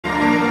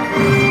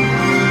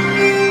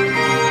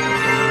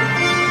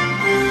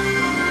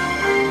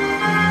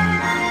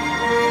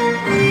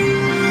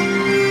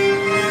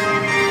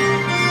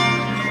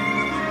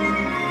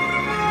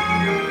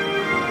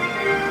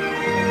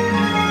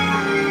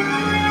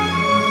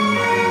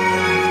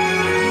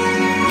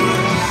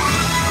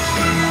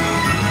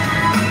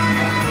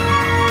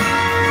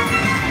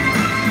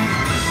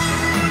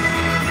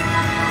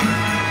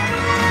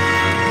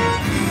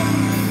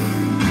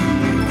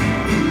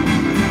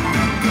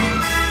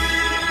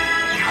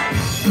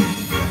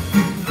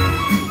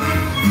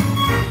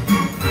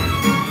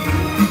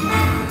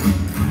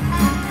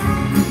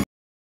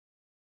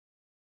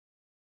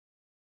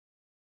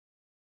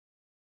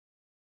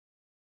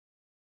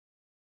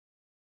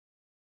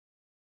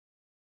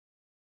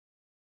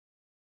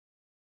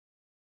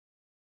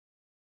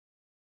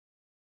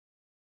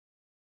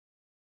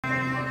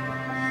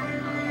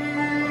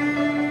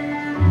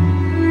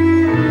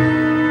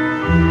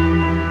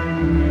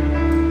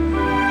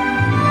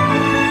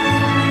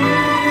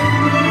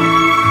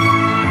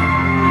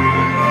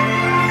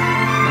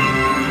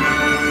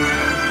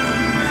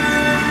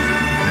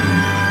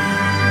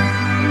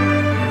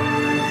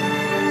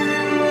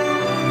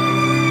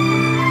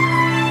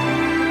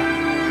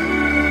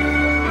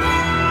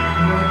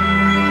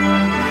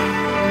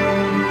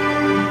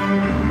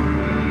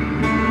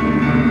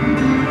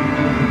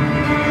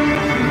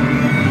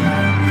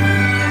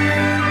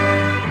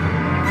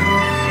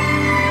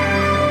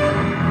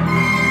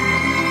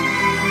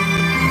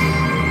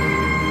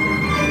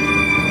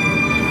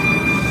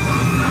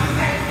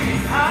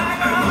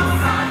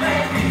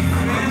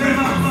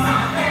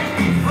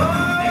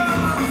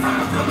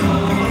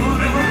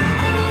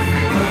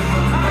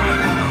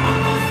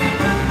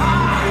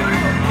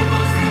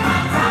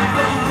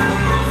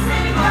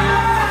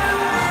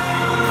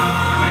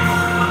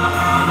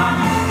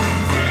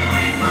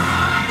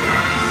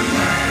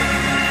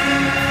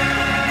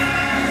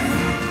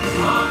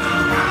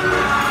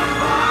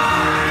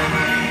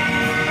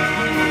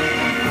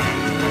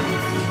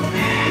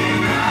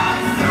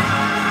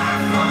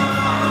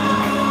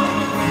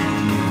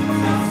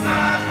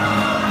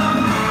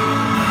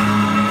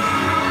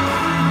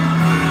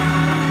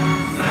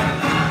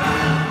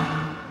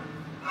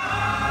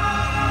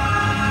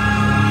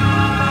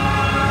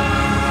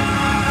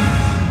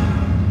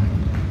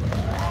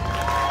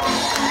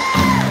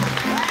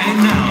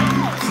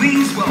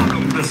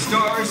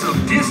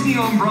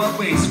Disney on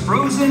Broadway's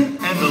Frozen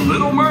and The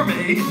Little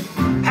Mermaid,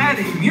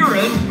 Patti,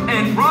 Murin,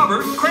 and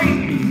Robert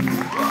Creighton.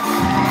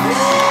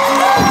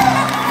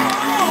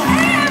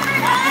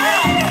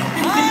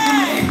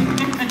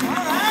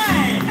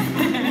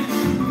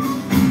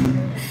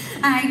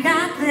 I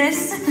got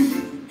this.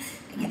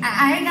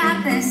 I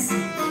got this.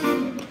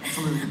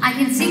 I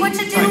can see what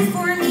you do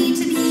for me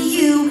to be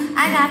you.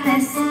 I got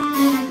this.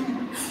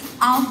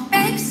 I'll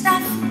bake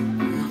stuff.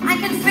 I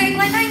can fake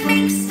like I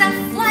make stuff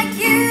like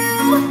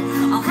you.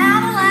 I'll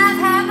have a laugh,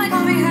 have my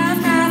coffee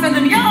half, and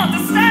then yell at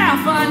the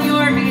staff on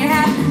your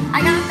behalf.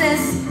 I got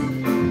this.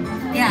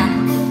 Yeah,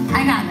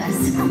 I got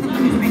this.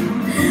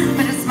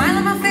 Put a smile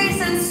on my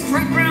face and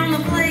strut around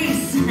the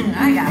place.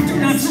 I got this.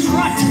 Not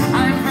strut.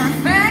 I'm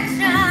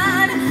perfection.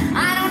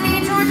 I don't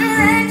need your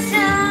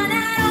direction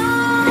at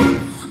all.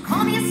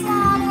 Call me a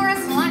slob or a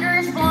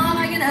sluggerish blob.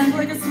 I can act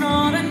like a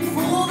snob and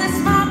fool this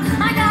mob.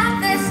 I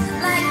got this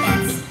like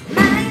it's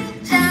my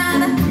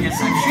job. Yes,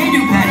 I'm sure you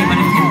do, Patti, but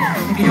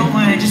if you don't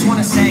mind, I just want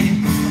to say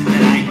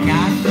that I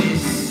got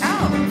this.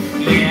 Oh.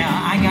 Yeah,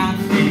 I got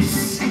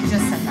this. I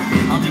just said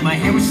that. I'll do my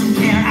hair with some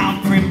care.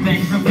 I'll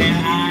prepare.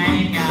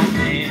 I got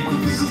this.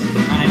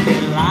 I'm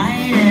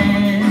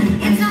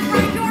delighted. It's not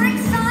right you're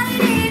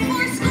excited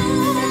for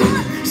school.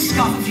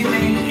 Scoff if you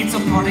may, it's a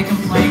part I can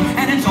play,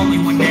 and it's only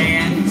one day,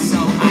 and so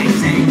I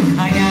say,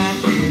 I got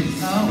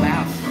this. Oh,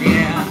 wow.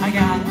 Yeah, I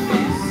got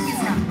this.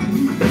 He's got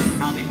this.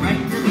 I'll be right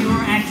till you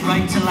act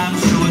right till I'm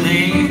sure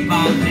they've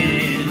got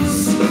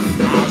this.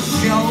 I'll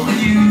show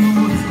you.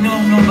 No,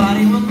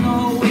 nobody will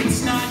know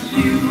it's not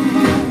you.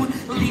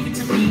 Leave it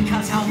to me,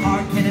 cause how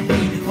hard can it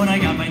be when I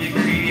got my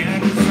degree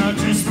and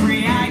such as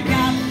free? I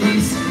got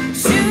this.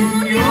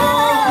 Soon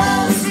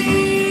you'll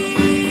see.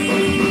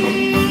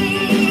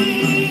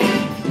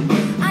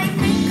 I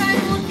think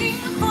I'm looking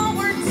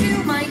forward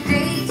to my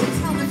day, to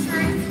tell the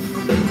truth.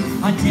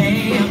 A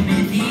day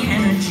amid the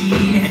energy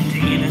and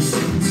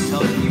innocence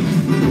of youth.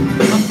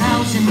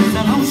 1,000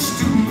 fellow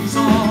students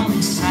all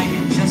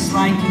excited just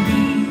like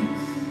me.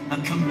 A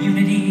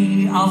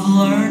community of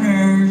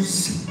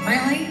learners.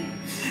 Really?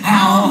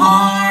 How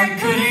hard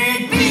could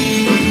it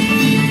be?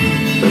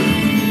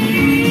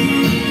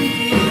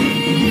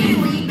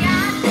 We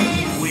got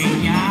this. We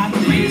got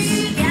this.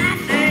 We got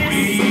this.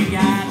 We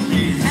got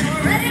this. And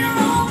we're ready to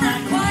roll,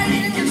 not quite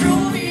in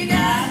control. We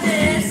got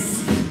this.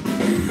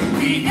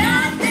 We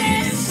got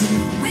this.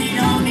 We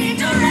don't need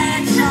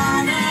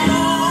direction at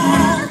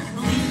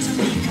all. Leave it to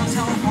me, cause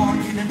how hard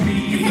can it be?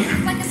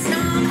 Act like a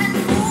snob and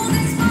fool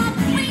this mob.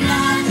 We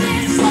got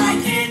this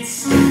like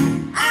it's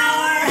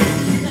our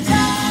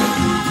job.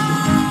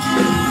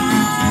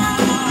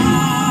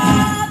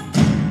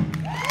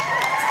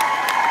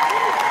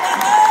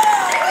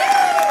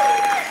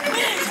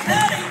 Miss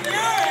Patti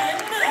Murin!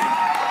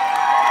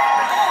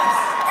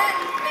 And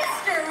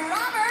Mr.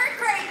 Robert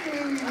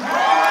Creighton.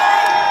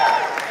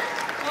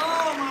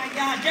 Oh my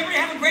gosh, did everybody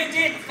have a great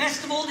day at the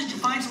festival? Did you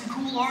find some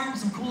cool art and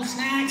some cool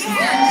snacks? Yeah,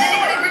 did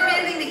anybody bring me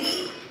anything to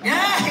eat?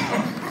 Yeah!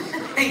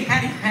 Hey,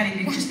 Patti,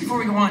 just before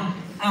we go on,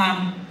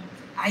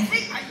 I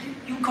think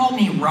you called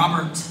me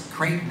Robert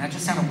Creighton. That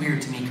just sounded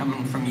weird to me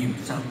coming from you,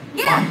 so.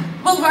 Yeah.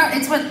 Well,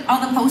 it's what all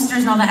the posters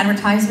and all the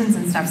advertisements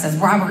and stuff says,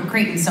 Robert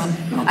Creighton. So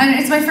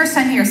it's my first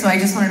time here, so I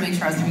just wanted to make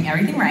sure I was doing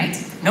everything right.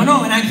 No,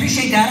 and I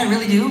appreciate that, I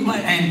really do,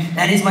 and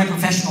that is my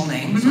professional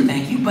name, so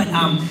thank you. But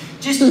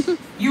just,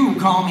 you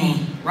call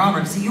me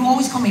Robert. See, you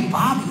always call me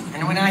Bobby,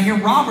 and when I hear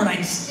Robert,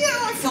 I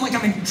feel like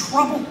I'm in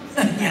trouble,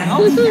 you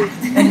know?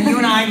 And you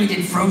and I, we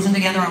did Frozen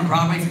together on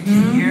Broadway for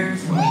 2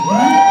 years, and we did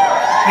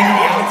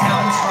the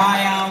out-of-town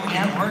tryout, we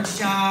had a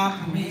workshop,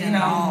 and we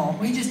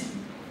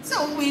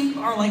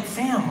are like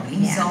family,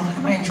 Yeah. so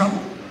am I in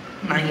trouble?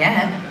 Not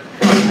yet.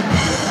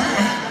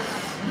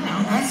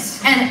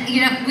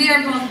 And we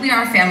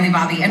are a family,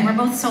 Bobby, and we're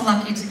both so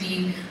lucky to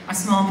be a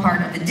small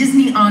part of the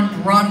Disney on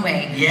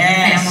Broadway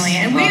family.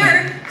 And we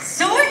are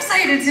so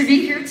excited to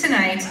be here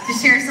tonight to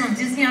share some of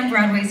Disney on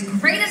Broadway's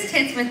greatest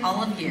hits with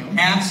all of you.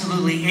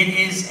 Absolutely. It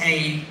is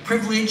a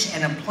privilege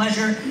and a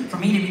pleasure for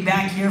me to be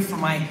back here for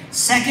my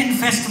second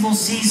festival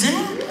season.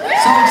 So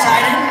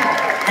excited.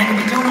 And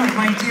to be doing it with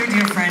my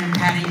dear friend,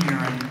 Patti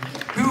Murin,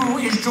 who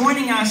is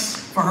joining us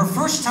for her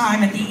first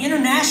time at the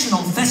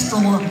International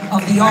Festival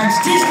of the Arts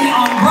Disney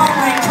on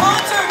Broadway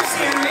concert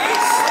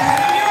series.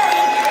 Patti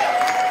Murin.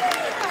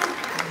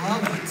 I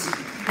love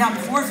it. Now,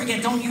 before I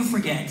forget, don't you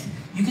forget,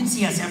 you can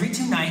see us every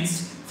 2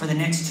 nights for the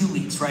next 2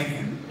 weeks right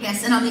here.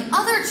 Yes, and on the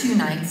other 2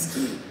 nights,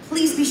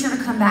 please be sure to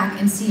come back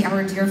and see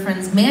our dear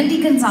friends Mandy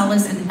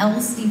Gonzalez and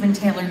L. Stephen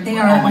Taylor. They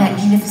are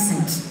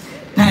magnificent.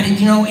 Patti,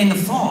 you know, in the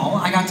fall,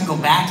 I got to go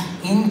back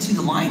into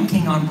The Lion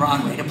King on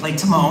Broadway to play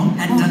Timon.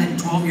 Hadn't done it in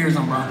 12 years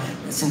on Broadway,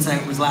 since I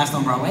was last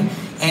on Broadway.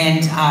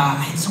 And I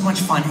had so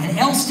much fun. And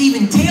L.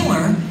 Stephen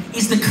Taylor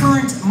is the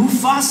current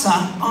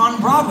Mufasa on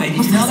Broadway.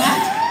 Did you know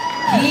that?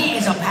 He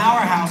is a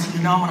powerhouse. You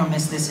do not want to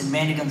miss this. And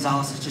Mandy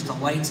Gonzalez is just a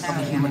light of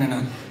a human and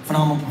a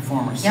phenomenal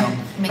performer. So,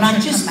 but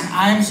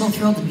I'm so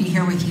thrilled to be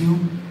here with you.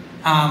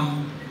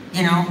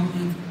 You know,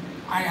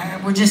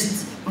 we're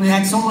just We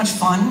had so much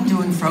fun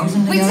doing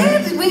Frozen together.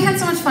 We did. We had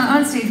so much fun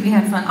on stage. We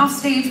had fun off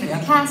stage with the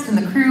cast and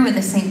the crew at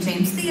the St.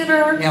 James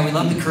Theater. Yeah, we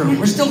love the crew.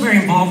 We're still very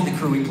involved with the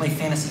crew. We play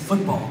fantasy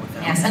football with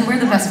them. Yes, and we're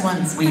the best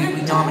ones. We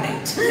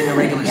dominate in the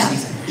regular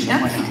season.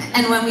 Yeah.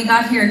 And when we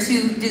got here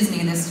to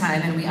Disney this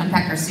time and we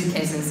unpacked our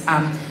suitcases,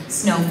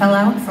 snow fell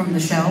out from the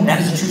show. That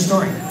is a true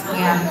story.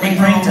 Yeah. They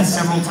pranked us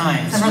several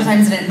times. Several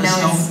times and it the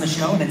snow from the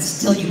show, and it's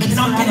still, you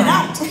cannot get it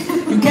out.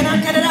 You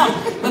cannot get it out.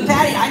 But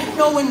Patti, I didn't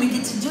know when we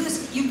get to do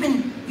this. You've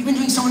been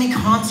doing so many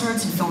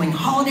concerts and filming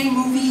holiday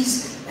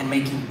movies and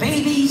making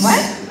babies. What?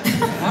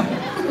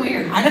 Yeah.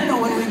 Weird. I didn't know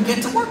when we'd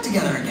get to work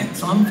together again,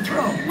 so I'm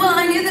thrilled. Well,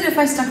 I knew that if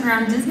I stuck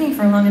around Disney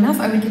for long enough,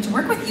 I would get to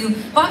work with you.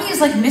 Bobby is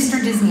like Mr.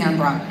 Disney on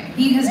Broadway.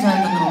 He has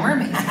done The Little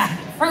Mermaid,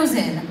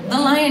 Frozen, The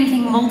Lion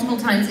King multiple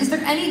times. Is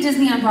there any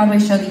Disney on Broadway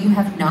show that you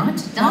have not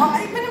done? Well,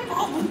 I've been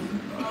involved with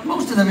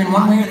most of them in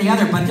one way or the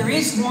other, but there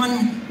is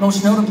one,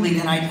 most notably,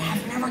 that I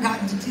have never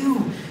gotten to do.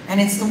 And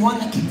it's the one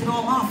that kicked it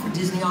all off for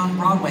Disney on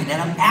Broadway,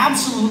 that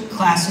absolute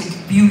classic,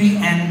 Beauty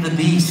and the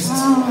Beast.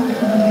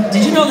 Oh.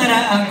 Did you know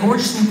that a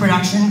gorgeous new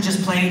production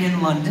just played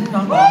in London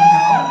not long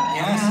ago?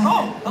 Yes.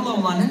 Oh, hello,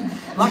 London.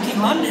 Lucky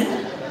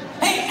London.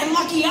 Hey, and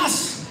lucky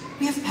us.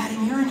 We have Patti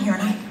Murin here,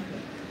 and I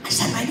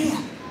just had an idea.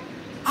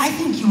 I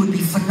think you would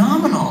be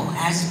phenomenal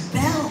as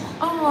Belle.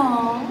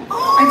 Oh,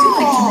 I do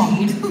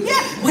like to read.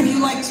 Yeah. Would you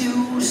like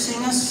to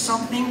sing us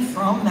something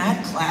from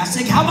that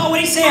classic? How about what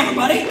do you say,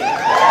 everybody?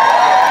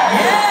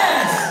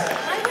 Yes.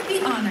 I would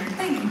be honored.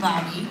 Thank you,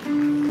 Bobby.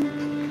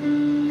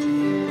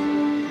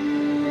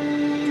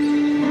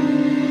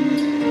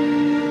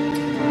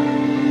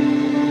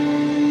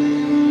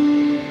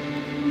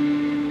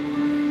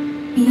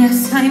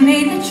 Yes, I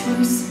made the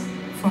choice.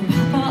 For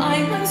Papa,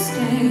 I will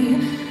stay.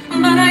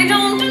 But I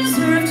don't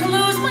deserve to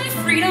lose my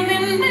freedom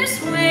in this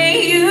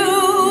way, you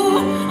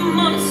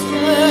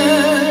monster.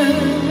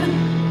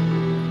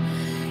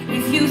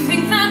 If you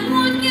think that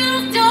what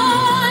you've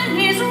done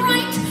is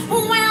right,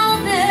 well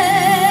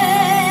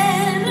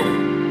then,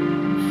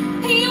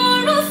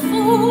 you're a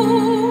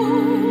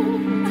fool.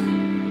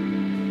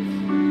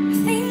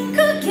 Think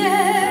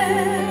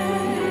again.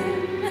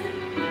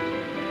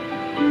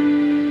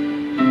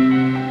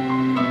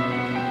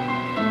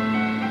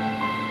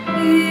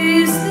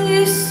 Is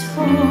this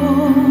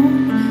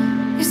home?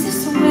 Is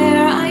this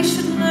where I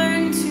should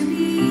learn to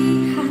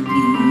be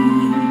happy?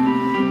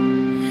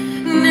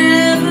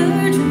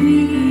 Never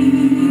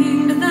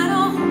dreamed that a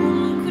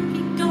home could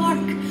be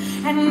dark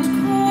and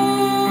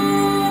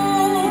cold.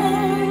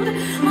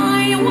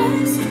 I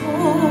was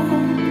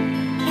told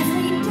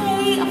every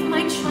day of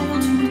my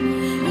childhood,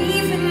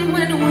 even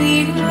when we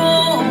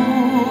grow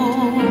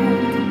old,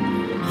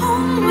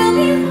 home will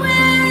be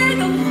where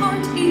the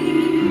heart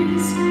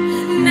is.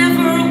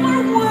 Never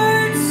were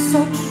words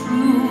so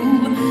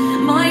true.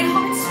 My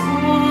heart's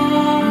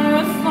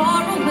far,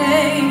 far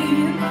away.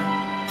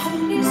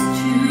 Home is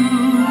too.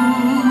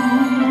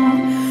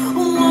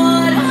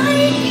 What I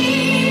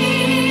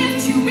give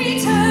to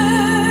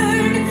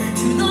return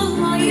to the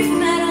life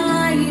that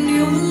I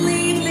knew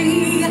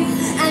lately,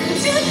 and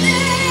to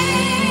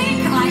think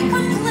I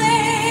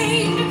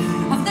complain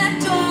of that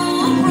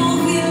dull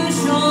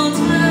provincial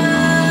town.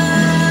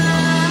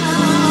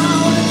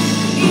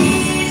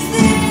 Is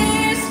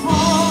this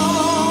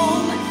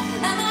home?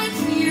 Am I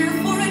here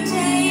for a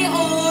day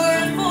or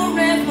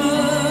forever?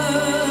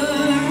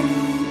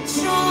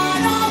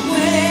 Shot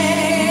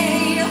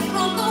away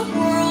from the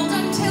world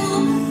until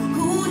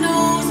who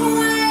knows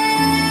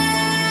when?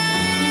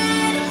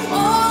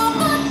 Oh,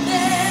 but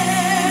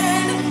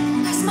then,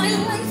 as my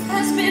life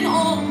has been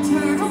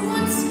altered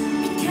once,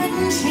 it can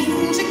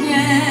change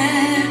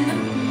again.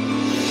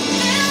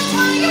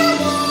 Entire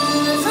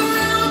walls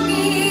around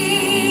me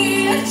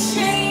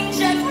change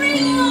every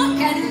lock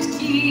and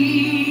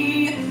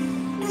key.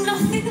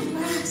 Nothing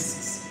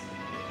lasts,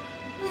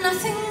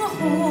 nothing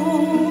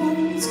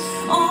holds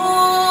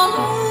all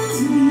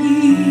of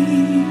me.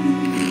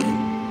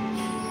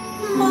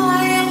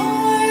 My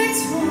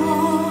heart's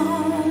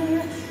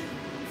far,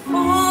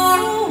 far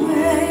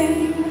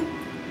away,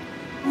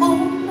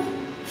 home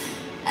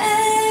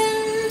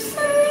and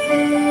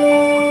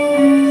free.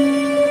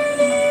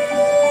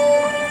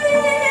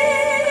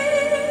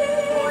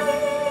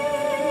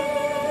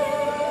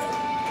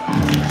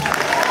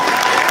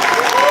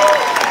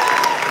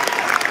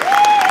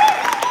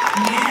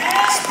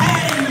 Yes,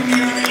 Patti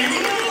Murin.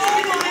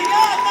 Oh my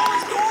God, that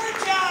was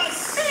gorgeous.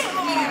 Thank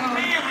Oh you.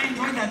 man, I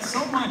enjoyed that so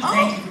much. Oh.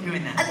 Thank you for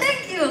doing that.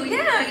 Thank you.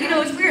 Yeah, you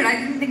know, it's weird. I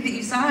didn't think that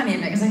you saw any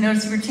of it because I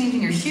noticed you were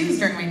changing your shoes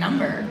during my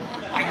number.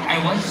 I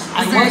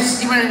was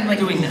Do you want to like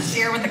doing this.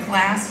 share with the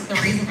class what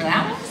the reason for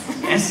that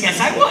was? Yes,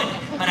 I would.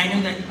 But I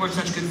knew that we're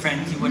such good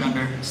friends, you would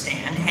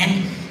understand.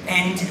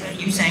 And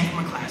you sang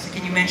from a classic,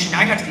 and you mentioned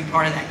I got to be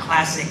part of that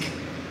classic,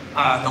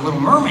 The Little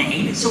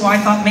Mermaid. So I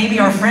thought maybe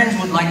our friends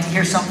would like to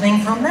hear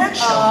something from that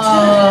show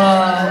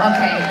Oh,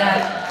 okay.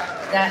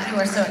 That you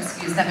are so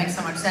excused. That makes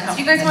so much sense.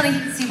 Do you guys want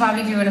to see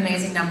Bobby do an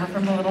amazing number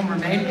from The Little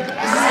Mermaid? This is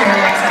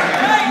very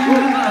exciting.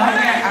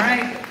 All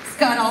right.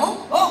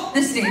 Scuttle. Oh.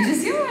 The stage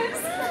is yours.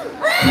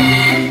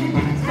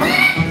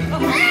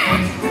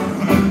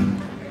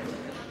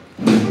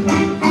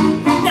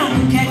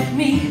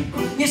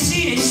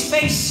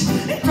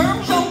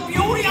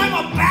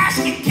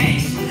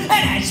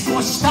 Ask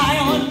for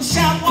style and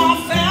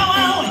savoir-faire.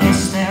 Well,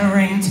 yes, there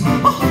ain't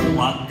a whole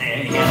lot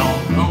there yet,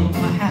 although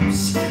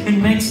perhaps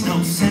it makes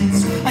no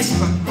sense. I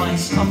struck my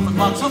stuff with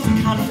lots of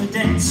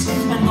confidence,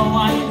 and though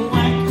I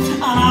lack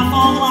an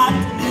awful lot,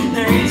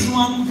 there is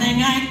one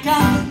thing I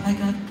got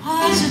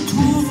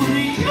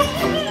positivity.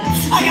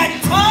 I got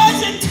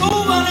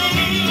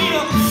positivity.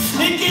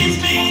 It gives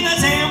me the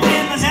sound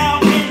in the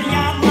sound in the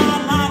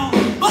yada.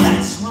 Well,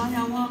 that's why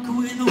I walk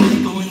with a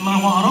wiggle in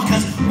my waddle,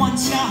 'cause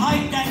once you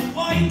hide that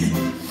void,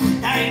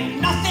 there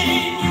ain't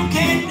nothing you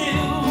can do.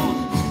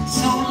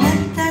 So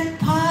let that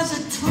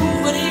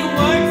positivity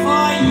work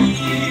for you.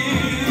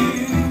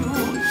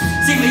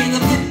 See, with a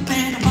pip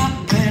and a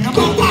pop and a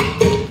pop,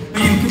 you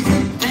can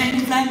flip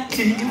and flat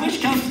till your wish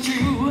comes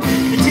true.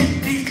 The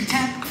tip is the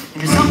tap,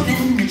 and there's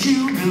something that you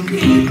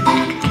believe.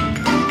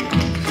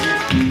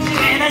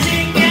 And I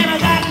sing and I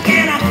dance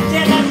and I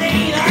say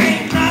there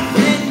ain't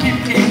nothing you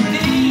can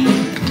do.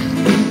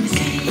 You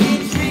see,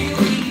 it's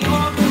really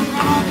your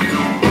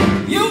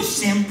prerogative. You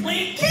simply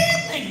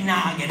can't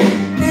ignore it.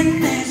 Then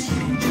there's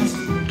you just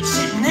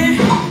sitting there,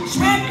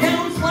 smack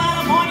down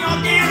flat upon your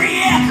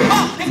derriere.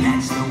 Oh, if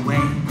that's the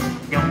way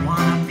you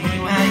wanna be,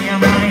 well, you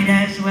might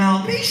as well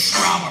be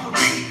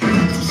strawberry.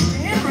 So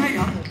stand right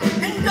up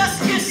and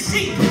dust your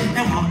seat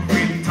and walk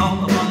real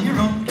tall on your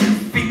own 2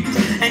 feet.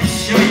 And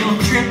sure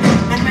you'll trip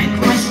and make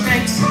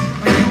mistakes,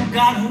 but you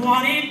got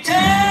what it takes.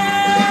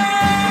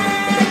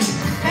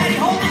 Patti,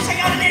 hold this, I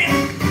gotta dance.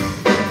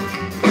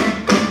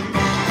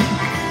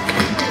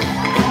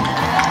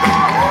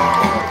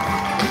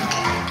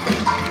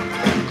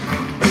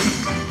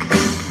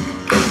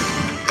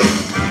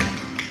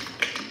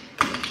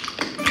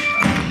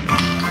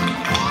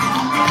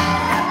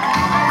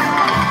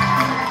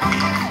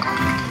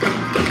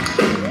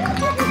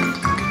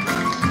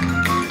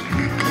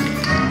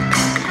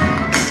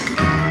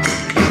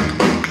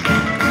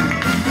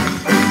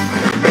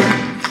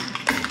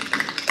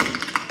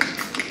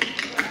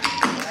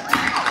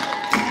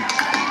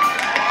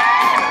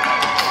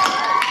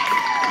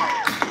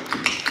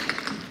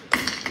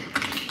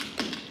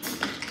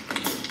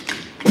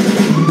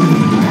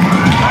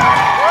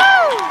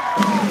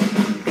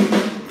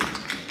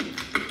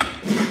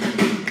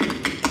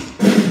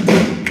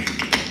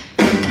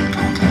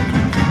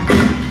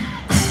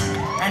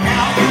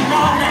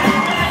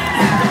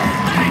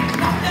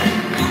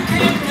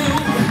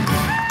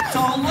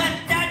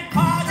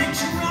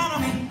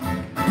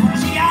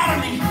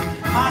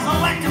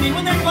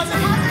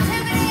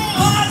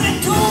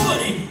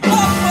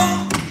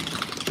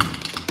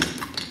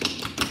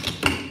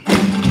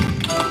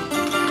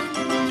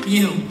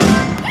 You.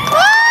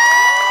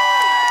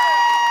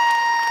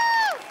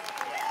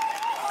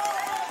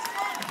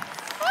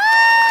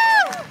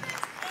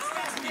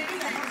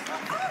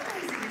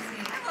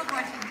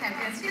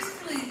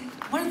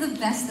 One of the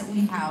best that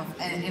we have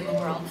in the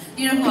world.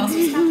 You know who else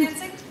was tap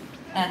dancing?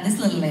 This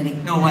little lady.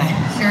 No way.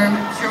 Sure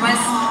was.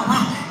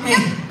 Wow. Hey,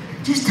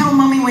 just tell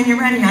Mommy when you're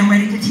ready. I'm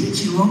ready to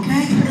teach you,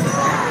 okay?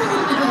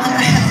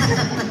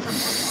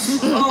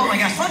 Oh my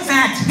gosh, fun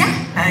fact. Yeah.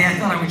 I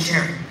thought I would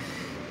share it.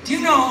 Do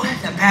you know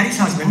that Patti's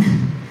husband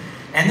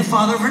and the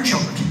father of her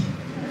children,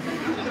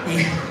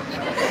 the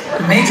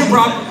major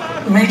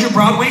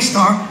Broadway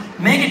star,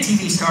 mega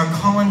TV star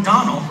Colin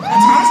Donnell,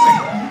 that's her husband.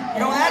 You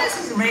know what that is?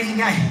 He's an amazing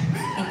guy.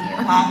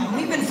 Thank you.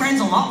 We've been friends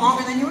a lot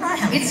longer than you and I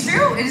have. It's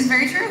true. It is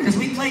very true. Because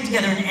we played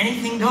together in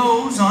Anything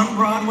Goes on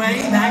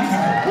Broadway back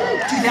in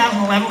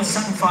 2011 with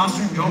Sutton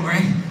Foster and Joel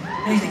Grey.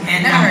 Amazing.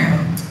 And,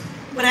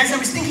 but as I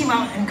was thinking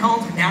about, and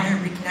Colin's been down here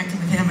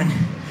reconnecting with him, and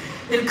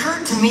it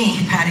occurred to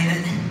me, Patti,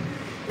 that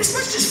this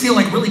must just feel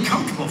like really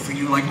comfortable for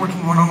you, like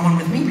working one-on-one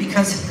with me,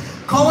 because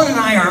Colin and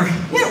I are,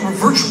 we're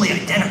virtually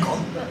identical.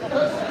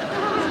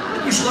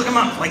 You should look him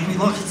up. Like, we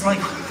look, it's like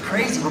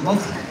crazy. We're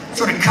both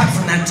sort of cut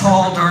from that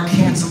tall, dark,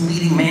 handsome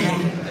leading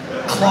man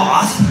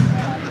cloth.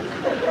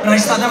 And I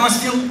just thought that must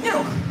feel,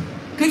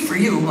 good for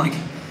you, like,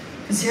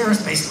 because here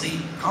is basically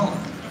Colin,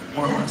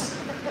 more or less.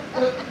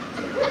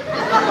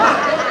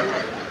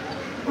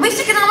 We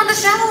should get on with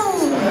the show.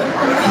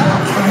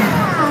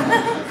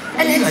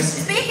 And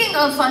speaking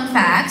of fun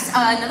facts,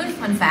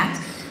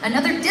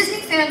 another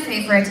Disney fan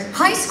favorite,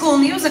 High School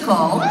Musical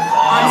on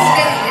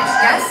stage.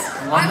 Yes,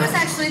 I was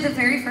actually the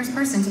very first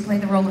person to play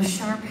the role of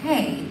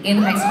Sharpay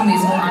in High School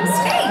Musical on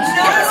stage.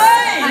 No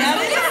way!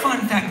 That is a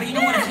fun fact. But you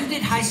know what? If you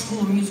did High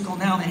School Musical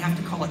now, they'd have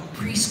to call it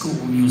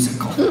Preschool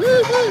Musical. Oh,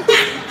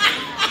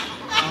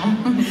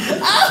 you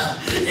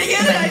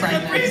get it? I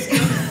said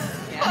preschool.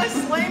 Yeah.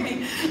 Slay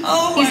me.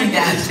 Oh, he's a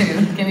dad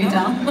too. Can you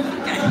tell?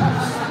 Okay.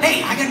 Hey,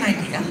 I got an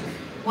idea.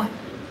 What?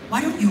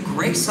 Why don't you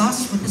grace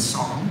us with a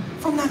song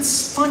from that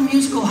fun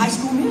musical, High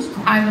School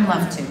Musical? I would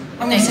love to.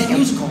 I'm going to say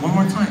musical one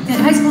more time. Yeah,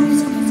 High School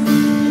Musical.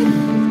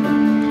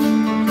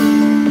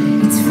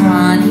 It's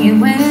funny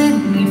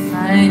when you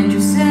find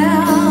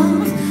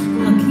yourself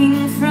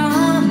looking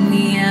from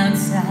the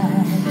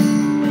outside.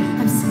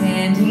 I'm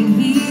standing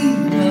here,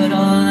 but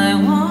all I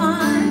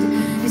want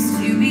is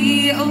to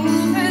be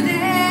over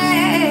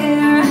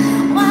there.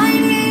 Why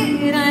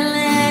did I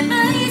let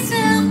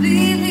myself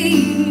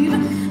believe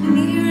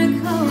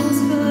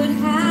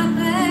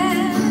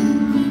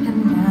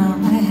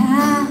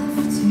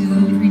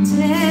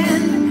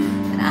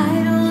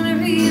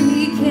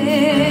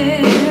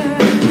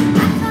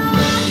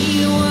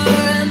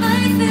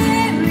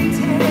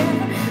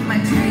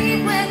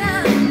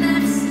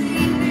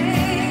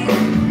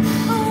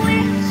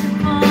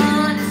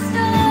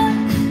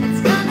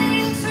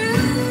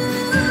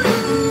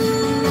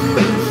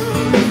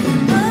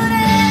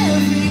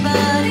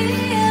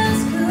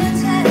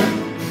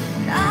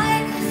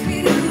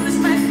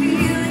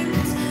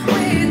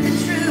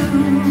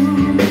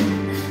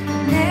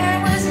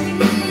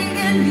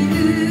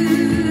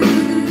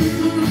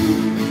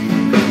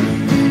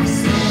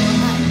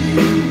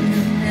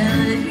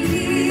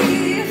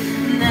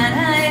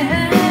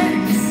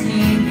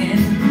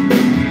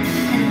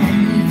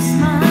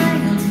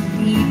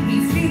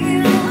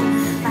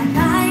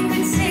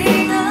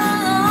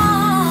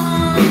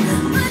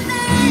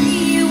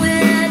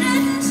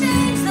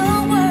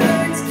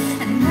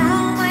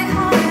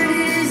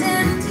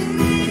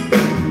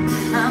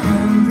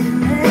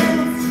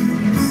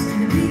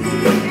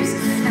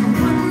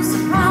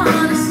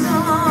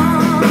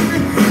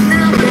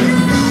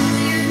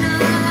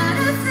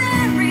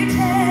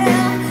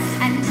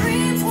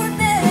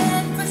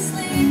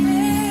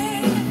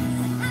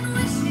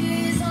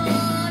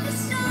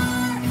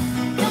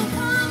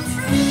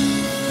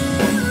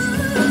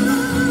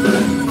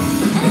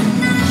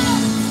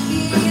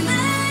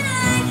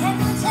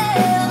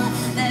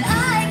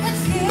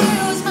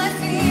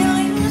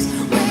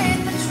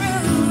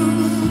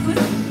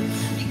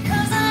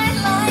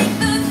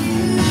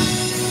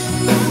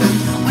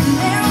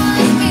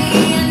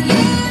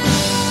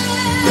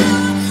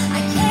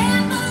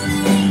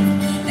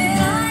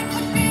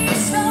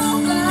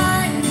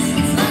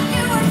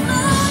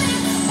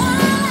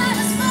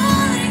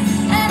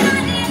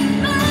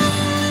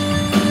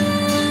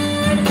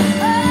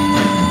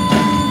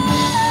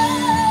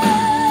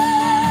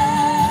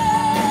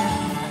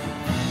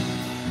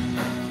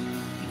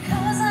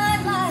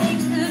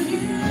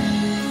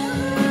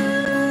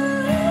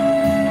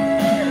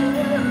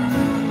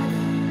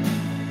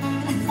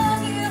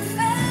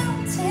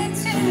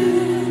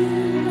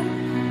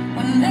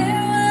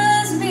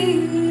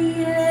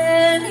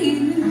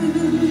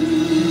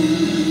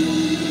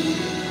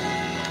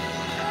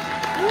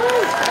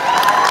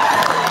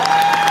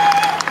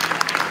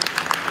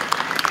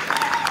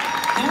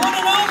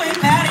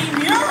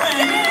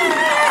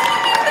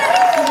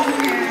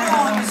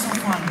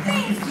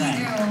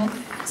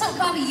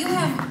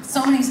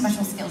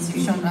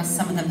skills. You've shown us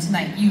some of them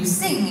tonight. You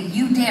sing,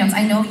 you dance.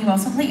 I know you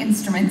also play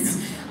instruments.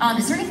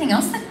 Is there anything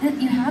else that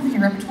you have in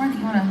your repertoire that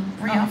you want to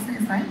bring out for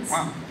your friends?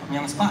 Wow, put me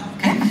on the spot.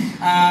 Okay.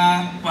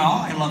 Well,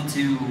 I love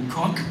to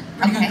cook.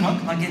 Pretty good cook.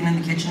 I like getting in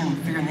the kitchen and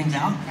figuring things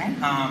out. Okay.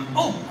 I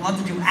love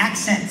to do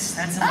accents.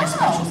 That's my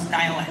special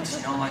dialect.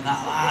 You know, like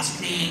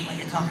street, like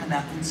you're talking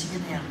about. We're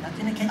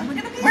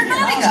gonna be. Where'd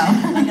Bobby go?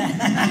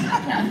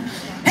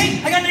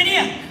 Hey, I got an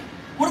idea.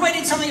 What if I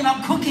did something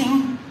about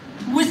cooking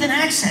with an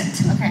accent?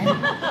 Okay.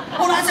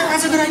 Well,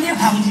 that's a good idea.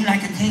 How would you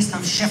like a taste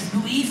of Chef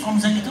Louis from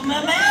The Little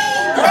Mermaid?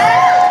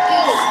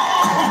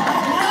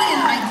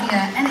 Brilliant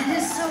idea, and it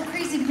is so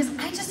crazy because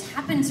I just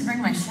happened to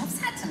bring my chef's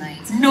hat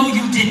tonight. No,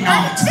 you did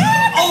not.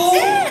 I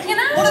did, you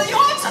know? What are the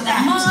odds of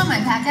that? Mom,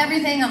 I packed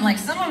everything. I'm like,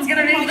 someone's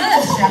gonna need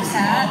this chef's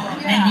hat.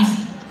 Yeah.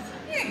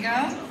 Here you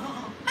go.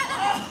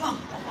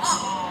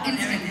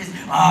 There it is.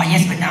 Oh,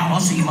 yes, but now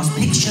also you must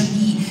picture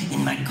me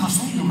in my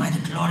costume, my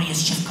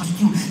glorious chef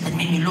costume that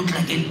made me look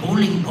like a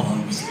bowling ball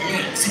with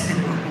legs.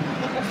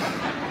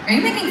 Are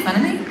you making fun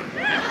of me?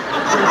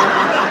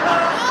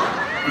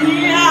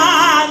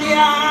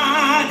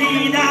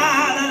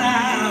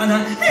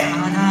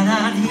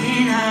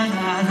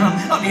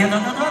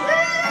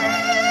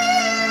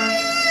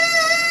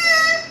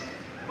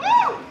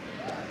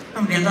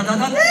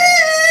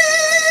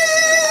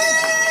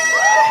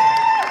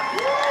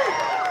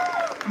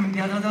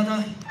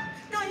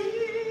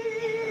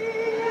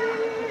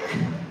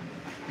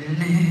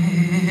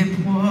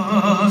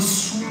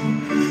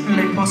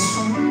 Les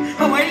poissons,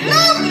 oh I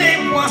love les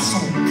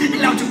poissons.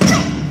 Love to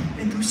cook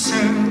and to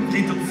serve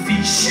little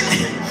fish.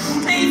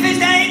 They fish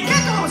they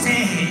cadeaux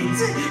et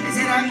heads.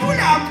 C'est la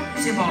couleur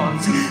c'est bon.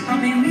 Ah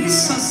mais oui,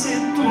 ça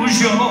c'est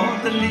toujours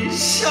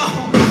délicieux.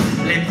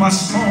 Les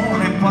poissons,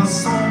 les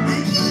poissons.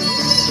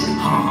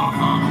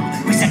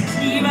 With a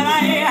cleaver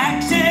I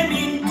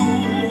examine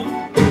too.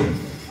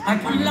 I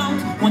pull out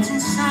what's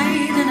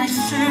inside and I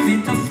serve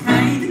it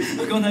fried.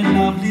 Because I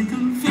love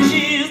little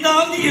fishes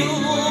of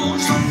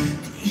use.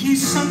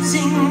 Here's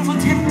something for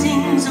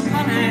tempting the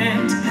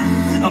palate.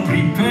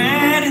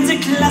 Prepared in the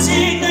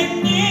classic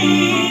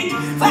technique.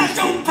 First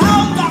you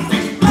pound the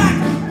fish back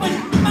with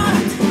a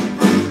mallet.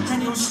 Then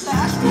you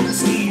slash the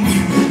skin.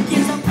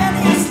 Give the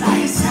belly a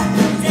slice.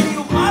 Then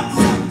you rub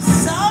some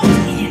salt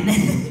in.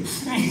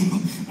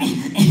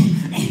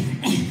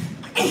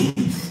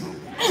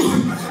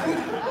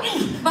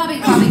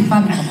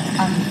 Bobby.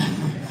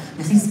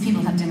 These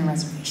people have dinner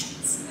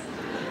reservations.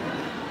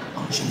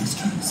 Oh, je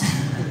m'excuse.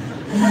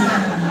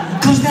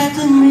 Cause that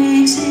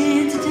makes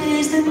it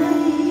taste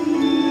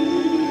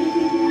nice.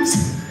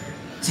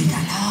 Zut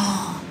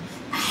alors,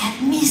 I have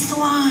missed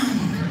one.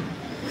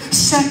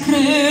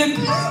 Sacre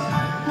bleu,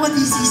 what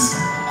is this?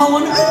 How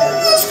on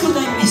earth could I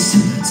miss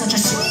such a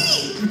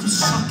sweet little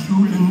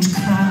succulent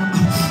crab?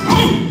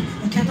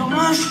 Quel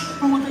dommage,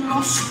 what a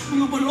loss.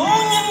 You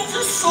belong in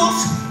the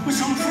sauce with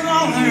some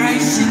flour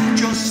icing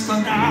just a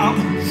dab.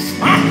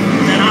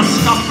 Then I'll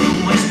stuff you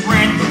with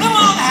bread. Come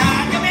on,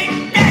 hack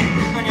me dead.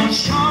 And you'll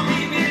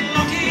surely be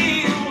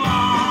lucky you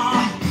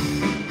are.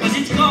 Cause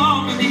it's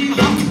gonna be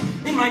hot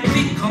in my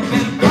big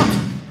copper pot.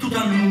 Tout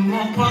un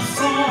nouveau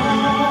poisson.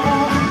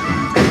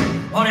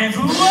 Pour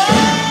everyone.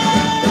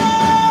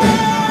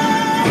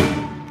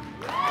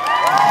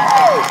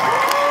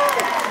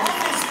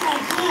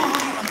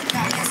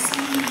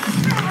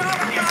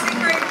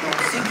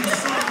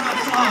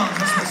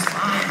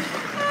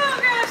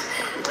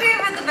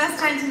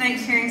 Tonight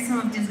sharing some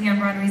of Disney on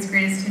Broadway's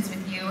greatest hits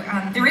with you.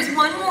 There is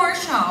one more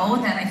show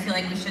that I feel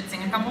like we should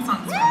sing a couple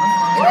songs from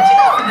before we let you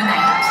go for the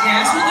night.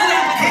 Yes, we'll do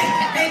that.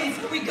 But hey,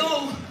 before we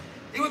go,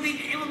 it would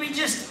be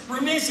just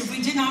remiss if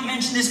we did not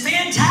mention this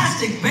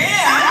fantastic band.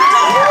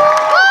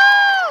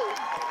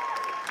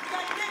 We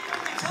got Nick on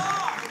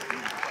guitar.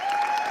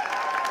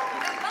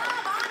 We got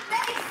Bob on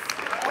bass.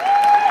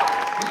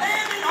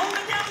 Landon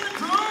holding down the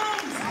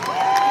drums.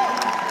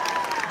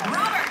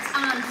 Robert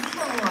on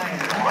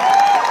keyboard.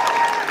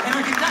 And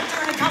our conductor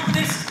and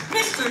accompanist,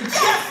 Mr.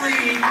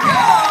 Jeffrey Go!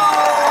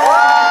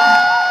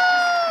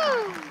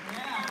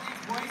 Yeah,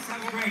 thanks, boys. That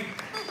was great.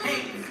 Hey,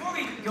 before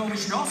we go, we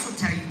should also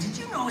tell you, did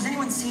you know, has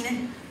anyone seen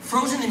it?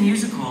 Frozen the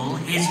Musical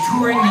is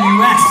touring the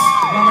U.S.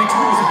 Broadway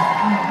tourism.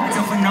 It's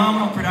a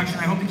phenomenal production.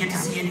 I hope you get to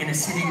see it in a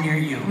city near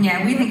you.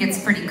 Yeah, we think it's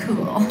pretty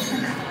cool. Oh,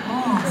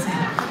 see.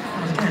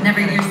 Never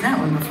used that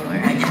one before.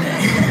 I get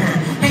it.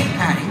 Hey,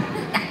 Patti.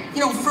 You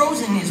know,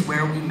 Frozen is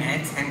where we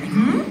met and we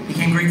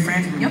became great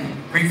friends. We've been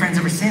great friends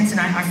ever since, and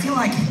I feel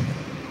like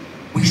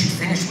we should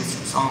finish with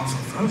some songs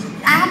from Frozen.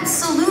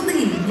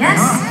 Absolutely,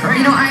 yes.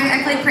 You know,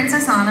 I played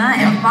Princess Anna,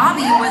 and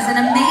Bobby was an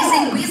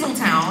amazing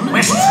Weaseltown.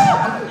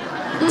 Weaselton.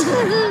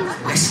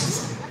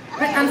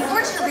 But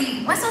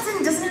unfortunately,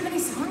 Weaselton doesn't have any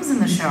songs in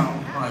the show.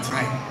 Oh, that's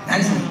right. That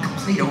is a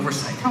complete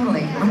oversight.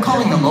 Totally. I'm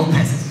calling the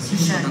Lopez's. You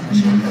should.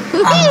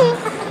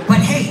 But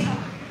hey,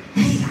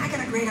 I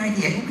got a great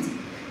idea. It would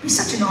be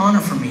such an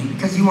honor for me,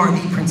 because you are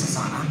the Princess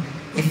Anna,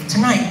 if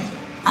tonight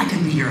I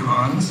could be your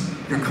Hans,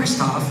 your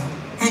Kristoff,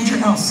 and your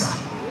Elsa.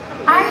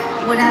 I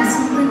would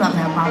absolutely love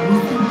that, Bobby.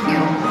 Thank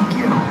you. Thank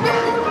you.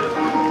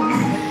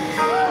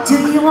 Do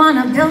you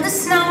wanna build a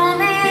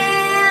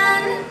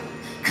snowman?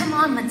 Come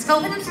on, let's go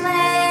and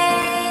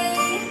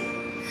play.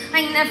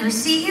 I never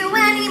see you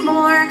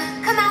anymore.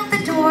 Come out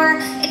the door,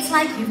 it's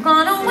like you've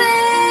gone away.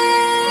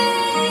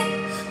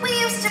 We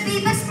used to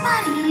be best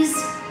buddies,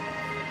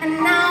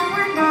 and now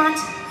we're not.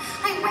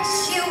 I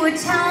wish you would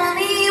tell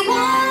me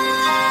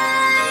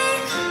why.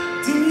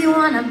 Do you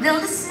wanna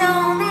build a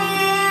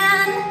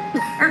snowman?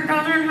 It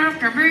doesn't have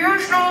to be a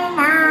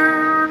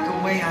snowman. Go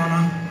away,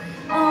 Anna.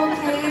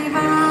 Okay,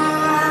 bye.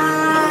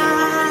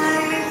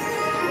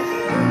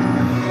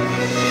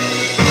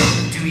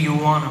 Do you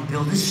wanna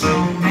build a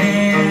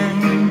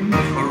snowman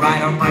or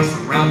ride our bikes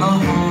around the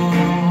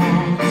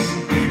halls?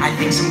 I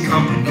think some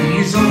company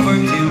is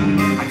overdue.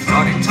 I've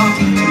started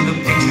talking to the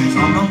pictures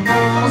on the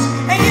walls.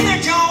 Hey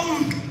there,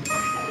 Joan!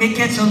 It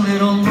gets a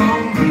little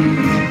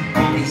lonely,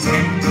 all these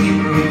empty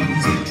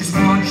rooms, just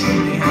watching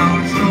the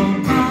hours go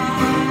by.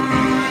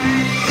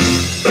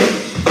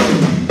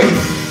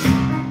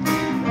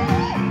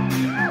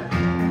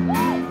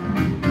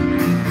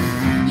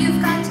 You've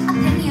got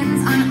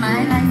opinions on my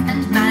life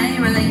and my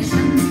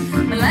relations,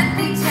 but let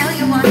me tell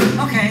you what.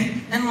 Okay,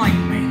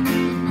 enlighten me.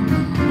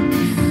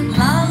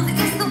 Love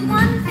is the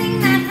one thing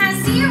that has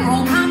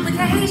zero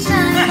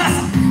complications,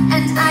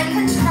 and I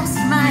can trust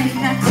my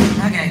gut.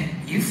 Okay,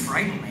 you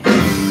frighten me.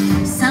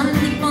 Some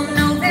people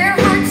know their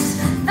hearts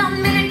the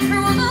minute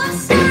true love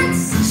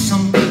starts.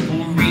 Some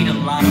people read a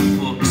lot of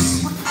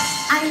books.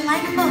 I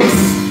like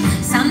books.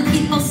 Some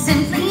people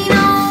simply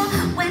know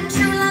when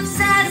true love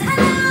says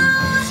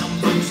hello. Some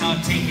folks are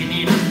taken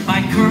in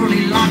by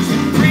curly locks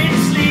and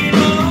princely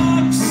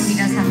looks. He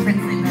does have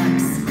princely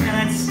looks. Yeah,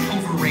 that's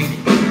overrated.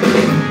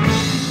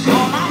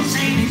 All I'm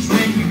saying is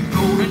when you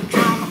go to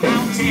climb a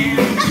mountain,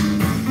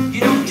 you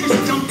don't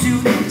just jump to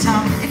the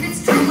top. If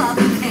it's true love,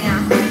 you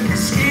can. The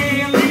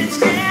scale is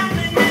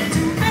gambling and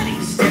too many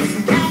steps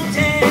are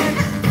counted,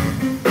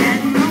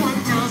 and no one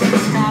tells you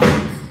stop.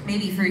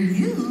 Maybe for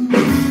you.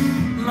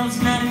 Love's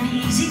not an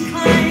easy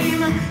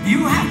climb.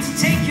 You have to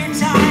take your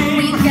time.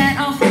 We get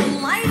a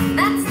whole life,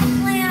 that's the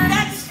plan.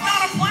 That's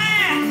not a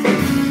plan.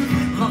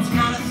 Love's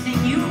not a thing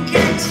you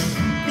get.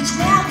 It's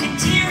work and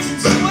tears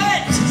and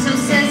sweat. So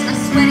says a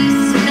sweaty,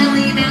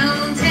 smelly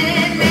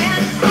mountain man.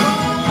 Oh,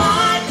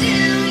 what do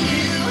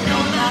you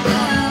know about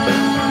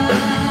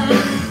love?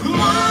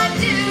 What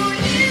do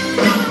you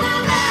know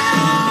about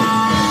love?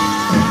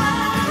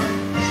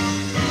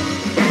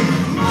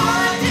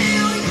 What do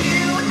you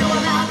know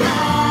about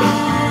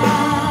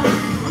love?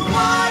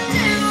 What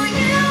do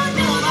you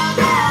know about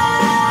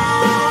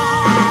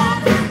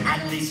love?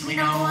 At least we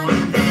know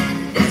one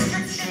thing. This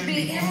trip should be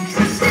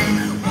interesting.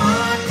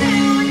 What do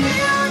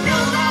you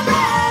know about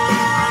love?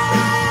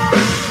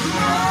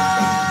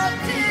 What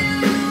do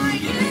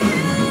you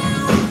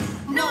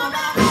know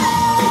about love?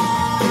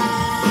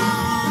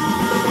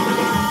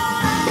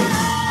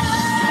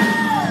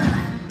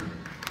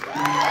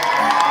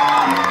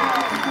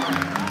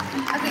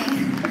 Okay,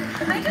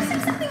 can I just say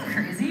something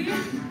crazy?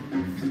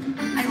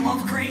 I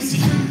love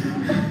crazy.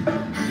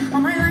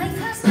 Well, my life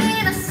has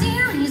been a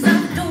series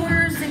of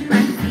doors in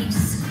my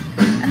face,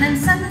 and then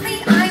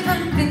suddenly I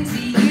bump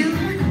into you.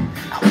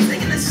 I was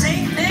thinking the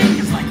same thing.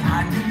 It's like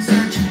I've been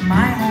searching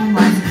my whole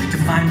life to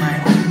find my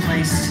own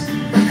place.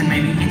 And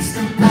maybe it's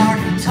the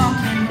party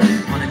talking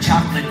or the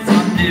chocolate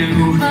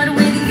fondue. But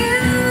with you,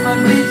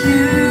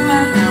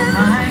 I found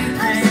my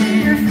I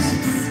see your place.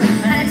 face,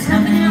 and it's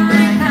nothing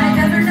like I've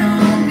ever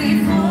known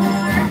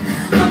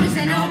before. Love is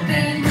an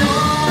open door.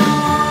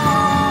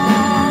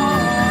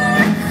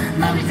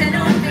 Love is an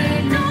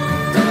open door.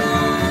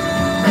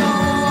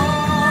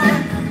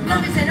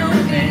 Love is an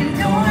open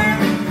door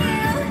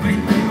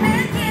with you.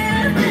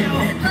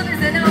 Love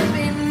is an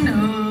open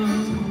door.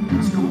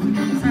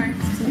 Sorry.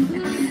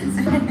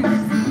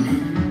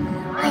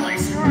 Really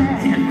strong.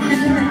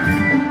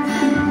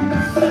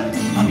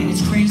 I mean,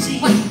 it's crazy.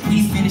 What? We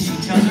finish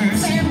each other's.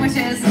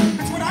 Sandwiches.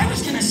 That's what I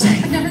was gonna say.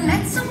 I've never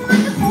met someone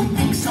who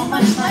thinks so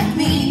much like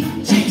me.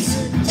 Chase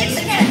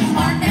again,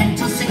 our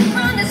mental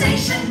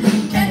synchronization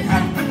can't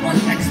have but one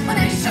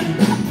explanation.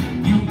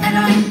 You and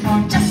I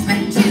are just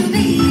meant to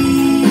be.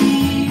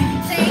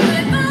 Say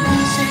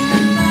goodbye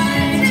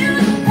to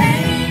the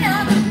pain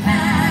of the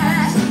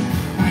past.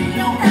 We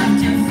don't have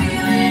to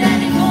feel it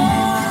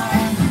anymore.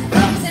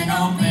 Love's an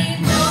open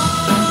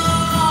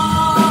door.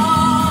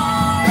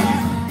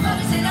 Love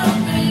is an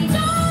open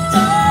door.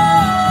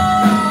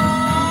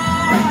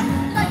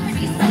 Life would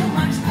be so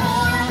much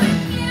more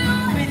with you,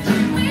 with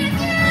you, with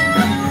you.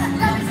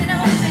 Love is an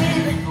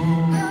open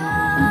door.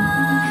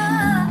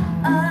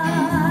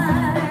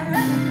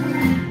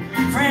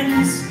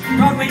 Friends,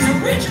 Broadway's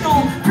original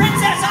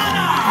Princess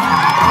Anna!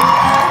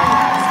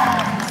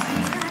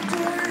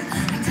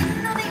 I didn't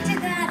know they did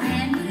that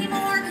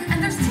anymore. And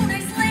there's two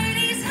nice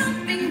ladies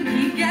helping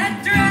me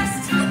get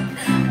dressed.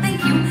 Thank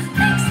you,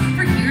 thanks.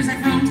 For years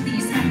I've roamed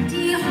these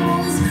empty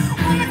halls.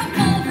 We have a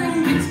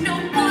ballroom with no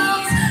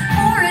balls.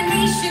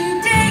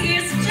 Coronation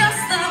Day is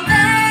just the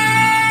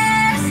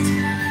best.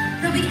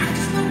 There'll be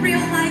actual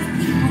real life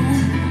people.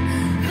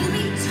 It'll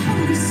be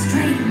totally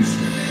strange.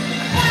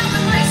 While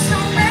the lights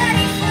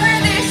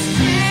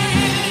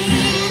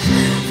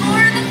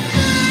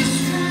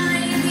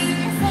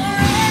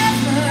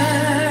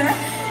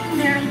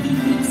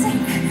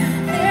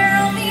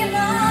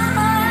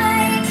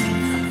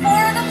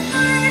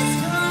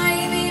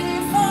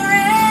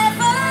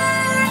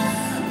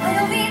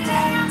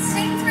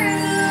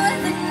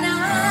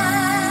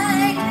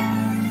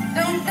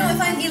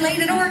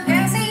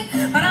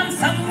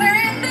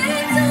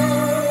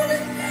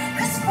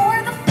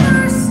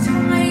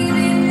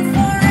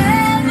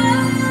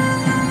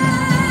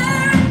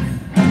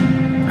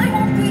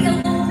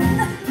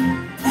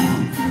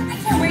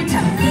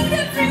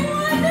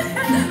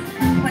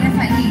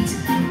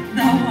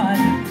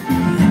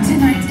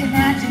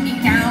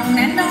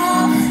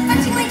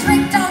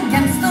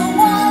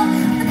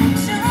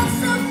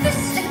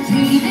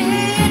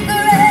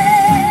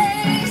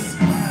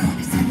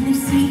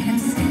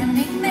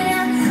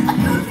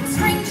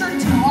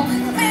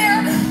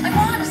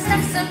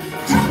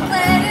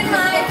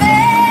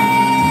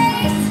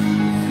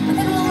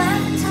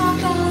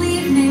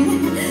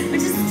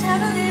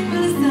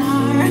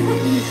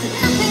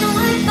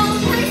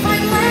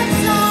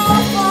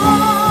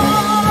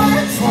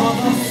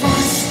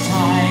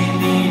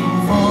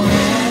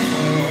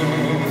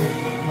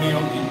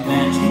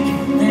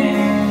magic,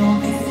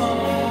 there'll be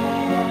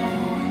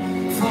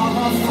fun. For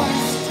the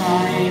first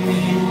time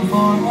in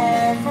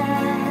forever,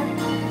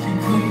 you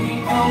could be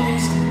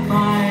noticed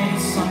by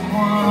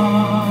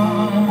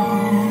someone.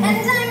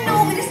 And I know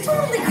it is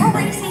totally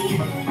crazy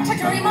to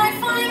dream I'd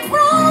find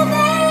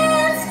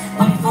romance,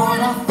 But for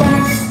the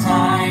first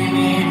time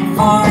in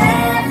forever,